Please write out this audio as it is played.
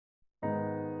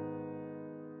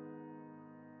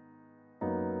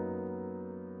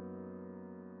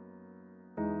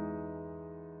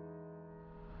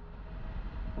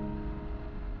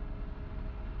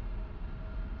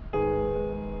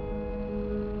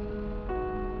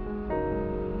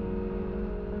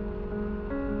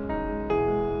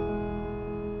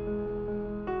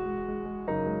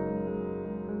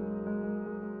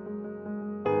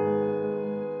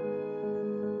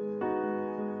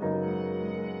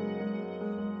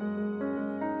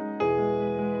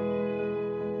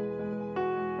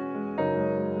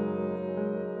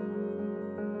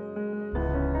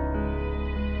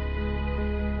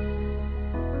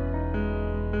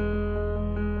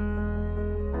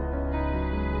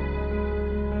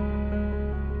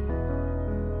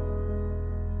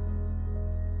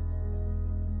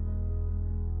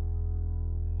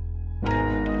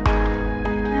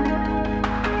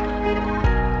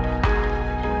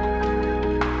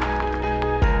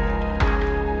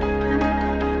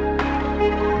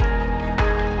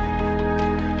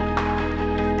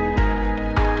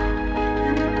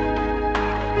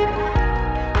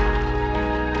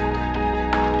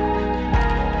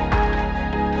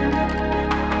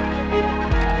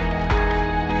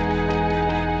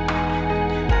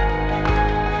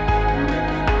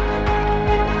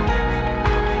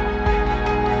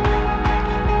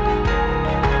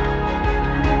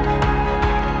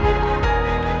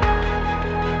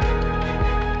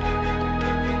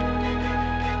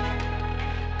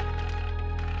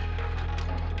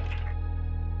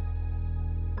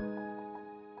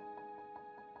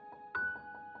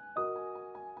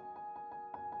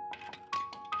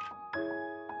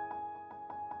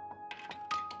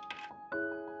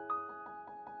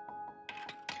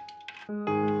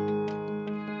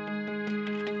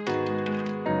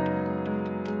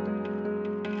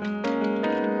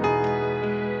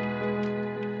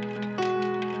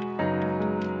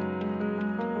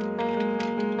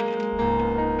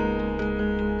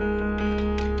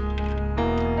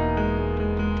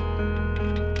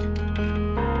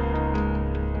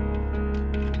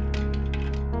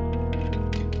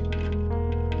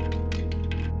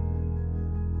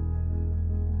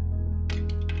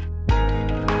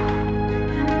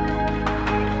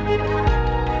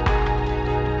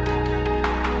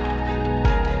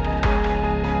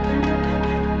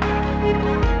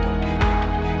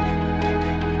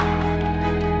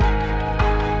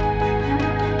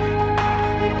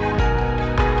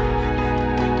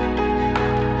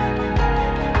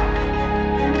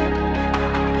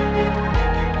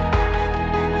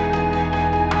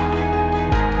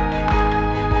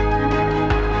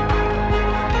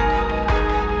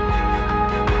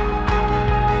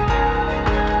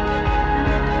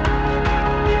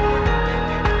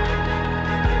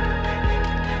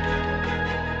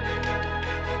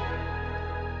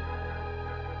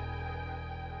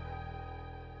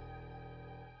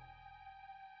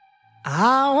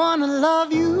I wanna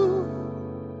love you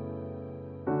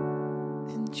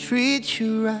and treat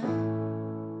you right.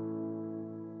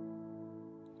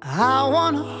 I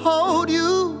wanna hold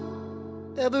you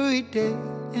every day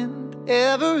and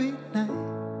every night.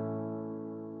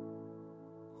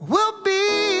 We'll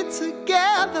be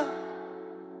together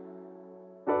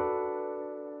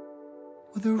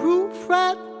with a roof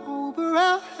right over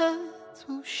our heads.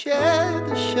 We'll share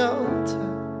the shelter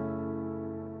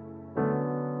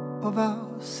of our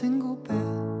single bed.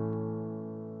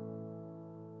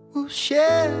 We'll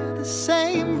share the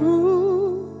same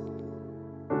room,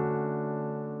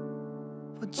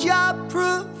 for Jah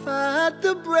provide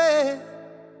the bread.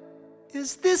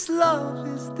 Is this love,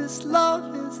 is this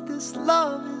love, is this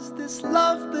love, is this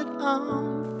love that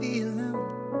I'm feeling?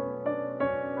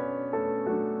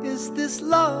 Is this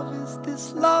love, is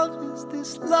this love, is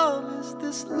this love, is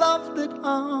this love that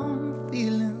I'm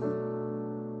feeling?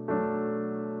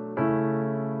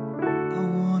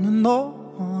 Wanna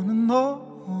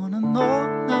know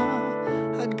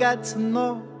now. I got to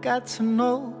know, got to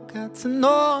know, got to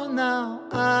know now.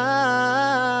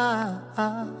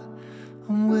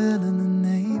 I'm willing and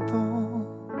able,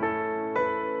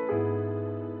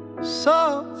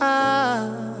 so I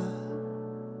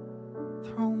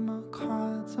throw my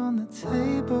cards on the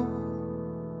table,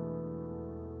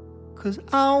 'cause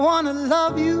I wanna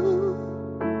love you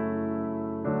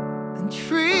and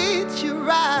treat you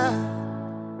right.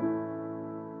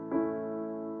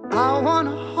 I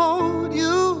wanna hold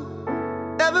you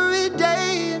every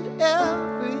day and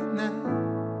every night.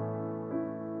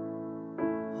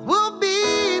 We'll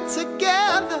be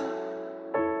together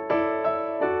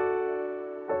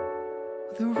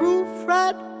with a roof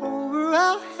right over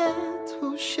our heads.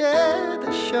 We'll share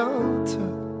the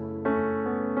shelter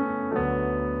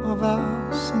of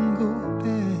our single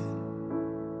bed.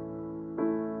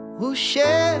 We'll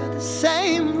share the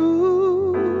same room,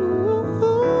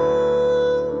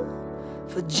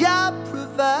 for Jah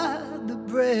provide the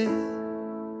bread.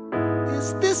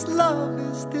 Is this love,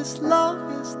 is this love,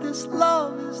 is this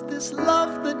love, is this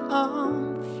love that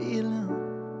I'm feeling?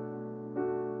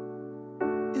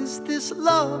 Is this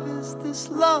love, is this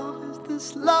love, is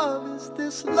this love, is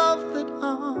this love that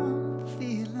I'm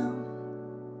feeling?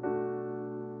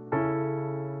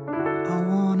 I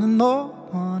wanna know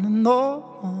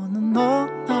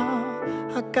now.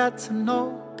 I got to know,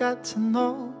 got to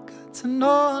know, to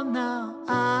know now.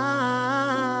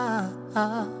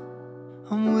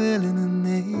 I'm willing and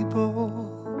able,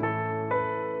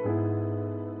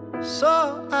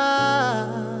 so I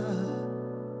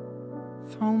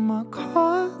throw my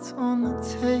cards on the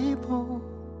table,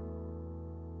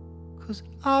 'cause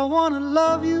I wanna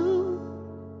love you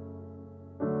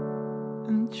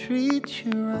and treat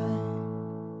you right.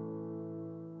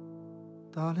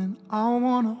 Darling, I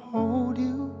wanna hold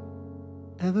you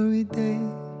every day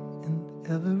and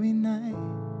every night.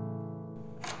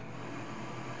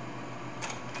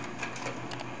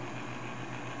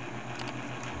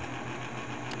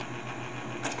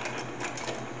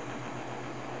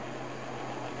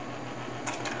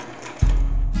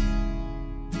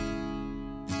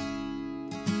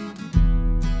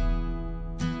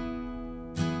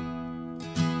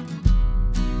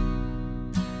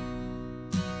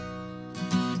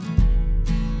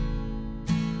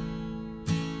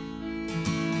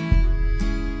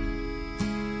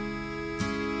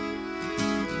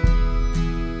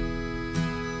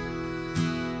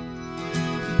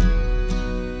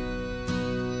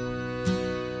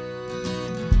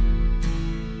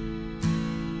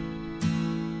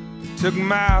 Took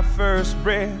my first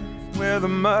breath where the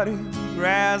muddy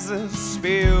rises,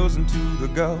 spills into the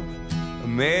Gulf of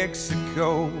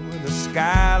Mexico, where the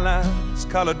skyline's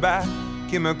colored by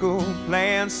chemical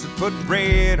plants that put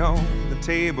bread on the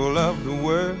table of the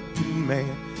working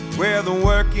man, where the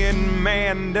working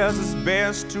man does his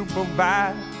best to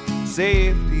provide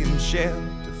safety and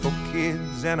shelter for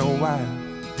kids and a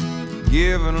wife,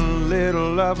 giving a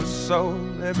little of his soul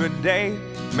every day,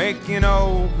 making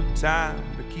overtime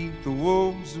to keep the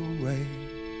wolves away.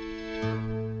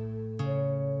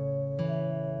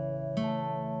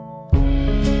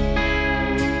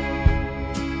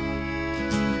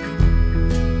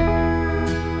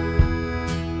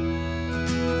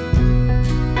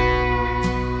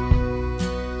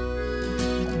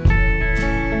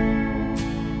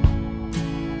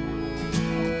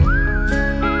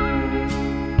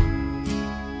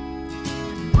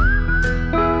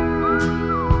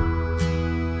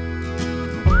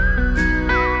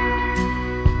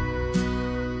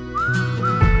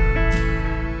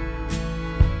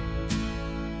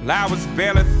 I was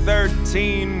barely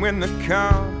 13 when the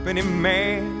company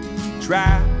man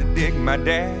tried to dig my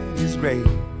daddy's grave.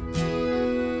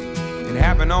 It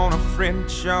happened on a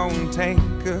French-owned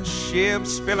tanker ship,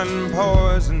 spilling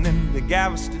poison into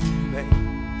Galveston Bay,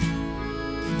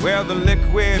 where the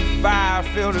liquid fire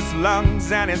filled his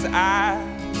lungs and his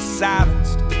eyes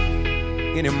silenced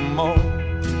any more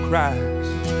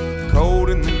cries. Cold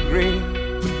in the grave,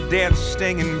 with death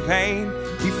stinging pain,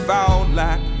 he fought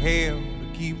like hell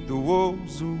keep the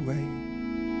wolves away.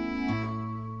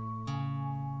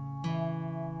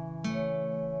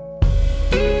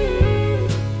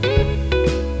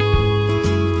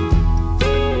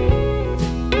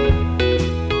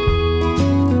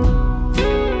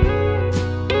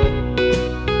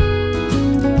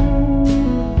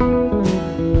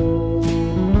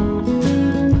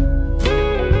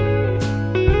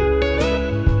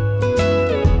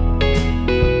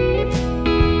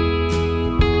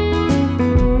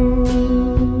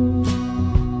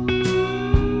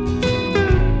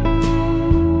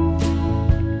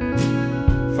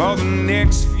 For the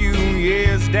next few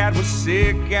years, Dad was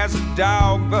sick as a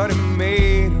dog, but he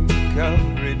made a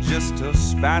recovery just to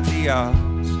spite the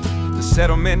odds. The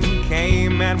settlement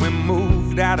came and we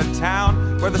moved out of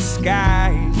town, where the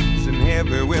sky isn't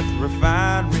heavy with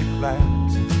refinery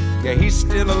clouds. Yeah, he's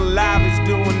still alive, he's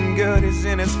doing good, he's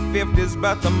in his 50s,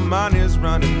 but the money's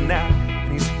running out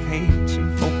and he's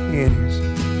pinching for pennies.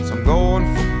 So I'm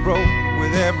going for broke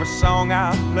with every song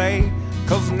I play,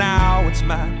 'cause now it's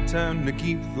my turn to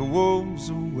keep the wolves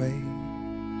away.